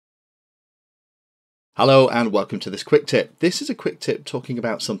Hello and welcome to this quick tip. This is a quick tip talking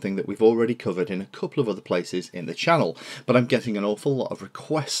about something that we've already covered in a couple of other places in the channel, but I'm getting an awful lot of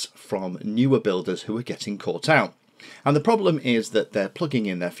requests from newer builders who are getting caught out. And the problem is that they're plugging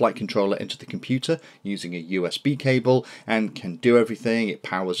in their flight controller into the computer using a USB cable and can do everything. It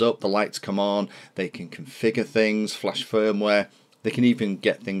powers up, the lights come on, they can configure things, flash firmware. They can even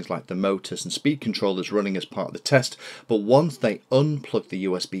get things like the motors and speed controllers running as part of the test, but once they unplug the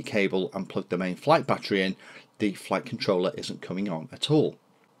USB cable and plug the main flight battery in, the flight controller isn't coming on at all.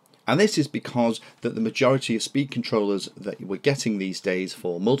 And this is because that the majority of speed controllers that we're getting these days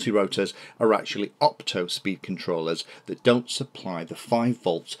for multi-rotors are actually opto speed controllers that don't supply the 5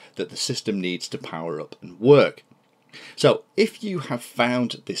 volts that the system needs to power up and work. So if you have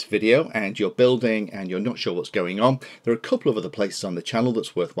found this video and you're building and you're not sure what's going on, there are a couple of other places on the channel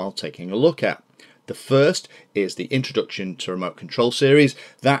that's worthwhile taking a look at. The first is the Introduction to Remote Control series.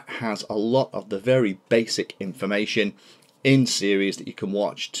 That has a lot of the very basic information in series that you can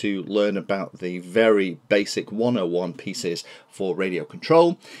watch to learn about the very basic 101 pieces for radio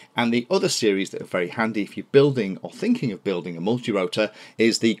control. And the other series that are very handy if you're building or thinking of building a multi-rotor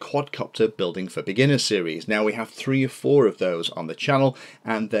is the Quadcopter Building for Beginners series. Now we have 3 or 4 of those on the channel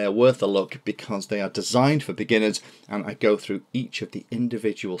and they're worth a look because they are designed for beginners, and I go through each of the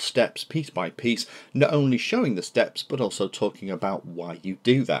individual steps piece by piece, not only showing the steps but also talking about why you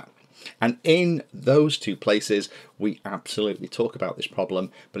do that. And in those 2 places we absolutely talk about this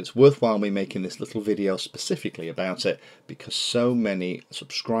problem, but it's worthwhile me making this little video specifically about it because so many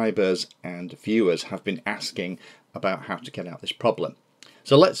subscribers and viewers have been asking about how to get out this problem.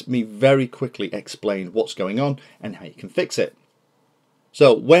 So let me very quickly explain what's going on and how you can fix it.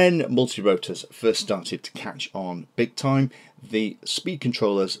 So when multi-rotors first started to catch on big time, the speed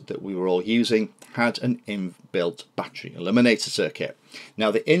controllers that we were all using had an inbuilt battery eliminator circuit. Now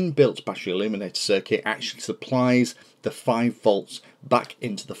the inbuilt battery eliminator circuit actually supplies the 5 volts back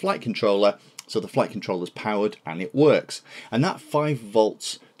into the flight controller, so the flight controller is powered and it works. And that 5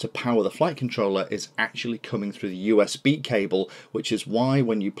 volts to power the flight controller is actually coming through the USB cable, which is why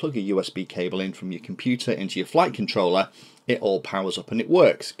when you plug a USB cable in from your computer into your flight controller, it all powers up and it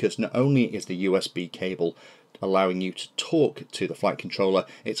works, because not only is the USB cable allowing you to talk to the flight controller,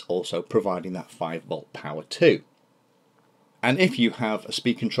 it's also providing that 5 volt power too. And if you have a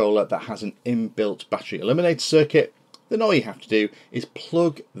speed controller that has an inbuilt battery eliminator circuit, then all you have to do is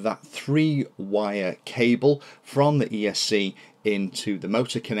plug that 3-wire cable from the ESC into the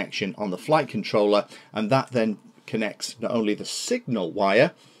motor connection on the flight controller, and that then connects not only the signal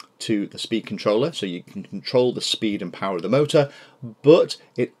wire to the speed controller so you can control the speed and power of the motor, but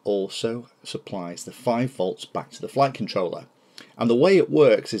it also supplies the 5 volts back to the flight controller. And the way it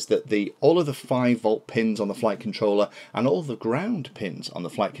works is that all of the 5 volt pins on the flight controller and all the ground pins on the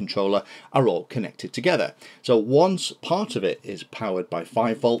flight controller are all connected together. So once part of it is powered by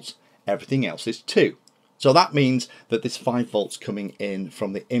 5 volts, everything else is too. So that means that this 5 volts coming in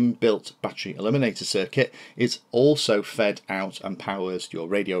from the inbuilt battery eliminator circuit is also fed out and powers your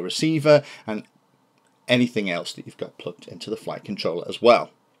radio receiver and anything else that you've got plugged into the flight controller as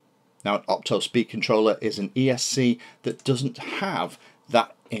well. Now an opto speed controller is an ESC that doesn't have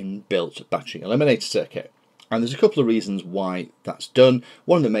that inbuilt battery eliminator circuit. And there's a couple of reasons why that's done.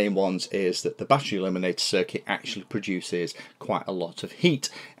 One of the main ones is that the battery eliminator circuit actually produces quite a lot of heat,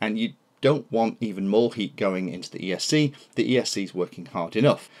 and you don't want even more heat going into the ESC. The ESC is working hard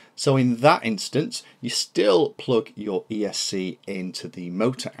enough. So in that instance, you still plug your ESC into the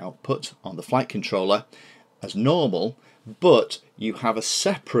motor output on the flight controller as normal, but you have a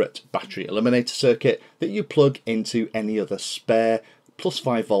separate battery eliminator circuit that you plug into any other spare plus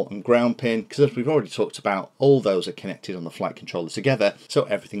 5 volt and ground pin, because as we've already talked about, all those are connected on the flight controller together, so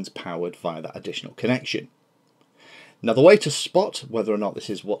everything's powered via that additional connection. Now the way to spot whether or not this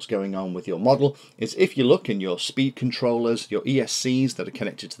is what's going on with your model is if you look in your speed controllers, your ESCs that are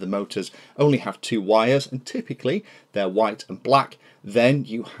connected to the motors only have 2 wires, and typically they're white and black, then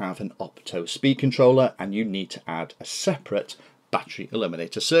you have an opto speed controller and you need to add a separate battery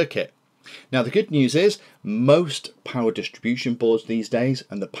eliminator circuit. Now the good news is most power distribution boards these days,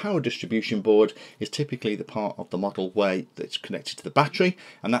 and the power distribution board is typically the part of the model where it's connected to the battery,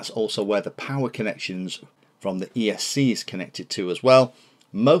 and that's also where the power connections from the ESC is connected to as well.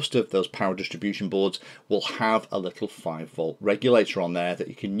 Most of those power distribution boards will have a little 5 volt regulator on there that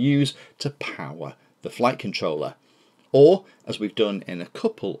you can use to power the flight controller. Or, as we've done in a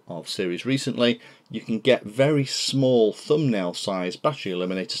couple of series recently, you can get very small thumbnail size battery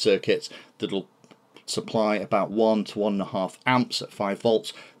eliminator circuits that'll supply about 1 to 1.5 amps at 5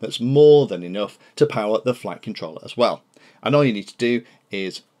 volts. That's more than enough to power the flight controller as well. And all you need to do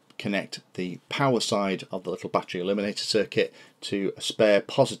is connect the power side of the little battery eliminator circuit to a spare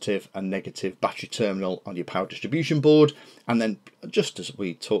positive and negative battery terminal on your power distribution board, and then, just as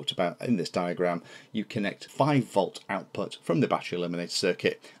we talked about in this diagram, you connect 5-volt output from the battery eliminator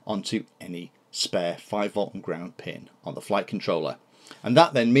circuit onto any spare 5-volt and ground pin on the flight controller. And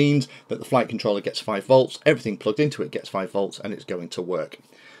that then means that the flight controller gets 5 volts, everything plugged into it gets 5 volts, and it's going to work.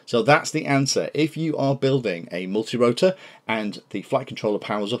 So that's the answer. If you are building a multi-rotor and the flight controller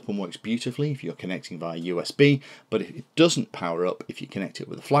powers up and works beautifully if you're connecting via USB, but if it doesn't power up if you connect it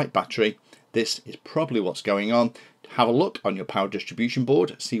with a flight battery, this is probably what's going on. Have a look on your power distribution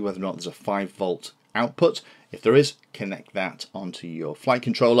board, see whether or not there's a 5-volt output. If there is, connect that onto your flight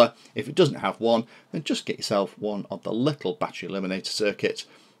controller. If it doesn't have one, then just get yourself one of the little battery eliminator circuits,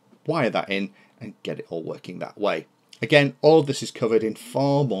 wire that in, and get it all working that way. Again, all of this is covered in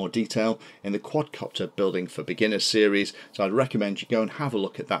far more detail in the Quadcopter Building for Beginners series, so I'd recommend you go and have a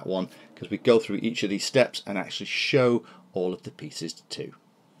look at that one, because we go through each of these steps and actually show all of the pieces too.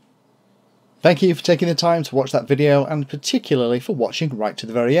 Thank you for taking the time to watch that video, and particularly for watching right to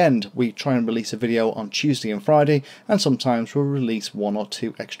the very end. We try and release a video on Tuesday and Friday, and sometimes we'll release 1 or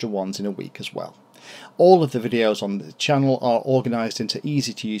 2 extra ones in a week as well. All of the videos on the channel are organised into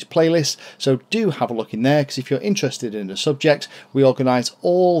easy to use playlists, so do have a look in there, because if you're interested in a subject, we organise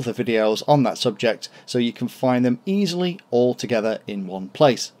all the videos on that subject so you can find them easily all together in one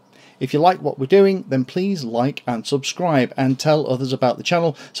place. If you like what we're doing, then please like and subscribe and tell others about the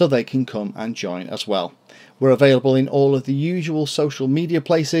channel so they can come and join as well. We're available in all of the usual social media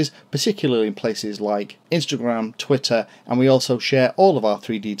places, particularly in places like Instagram, Twitter, and we also share all of our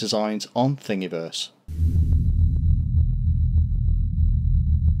 3D designs on Thingiverse.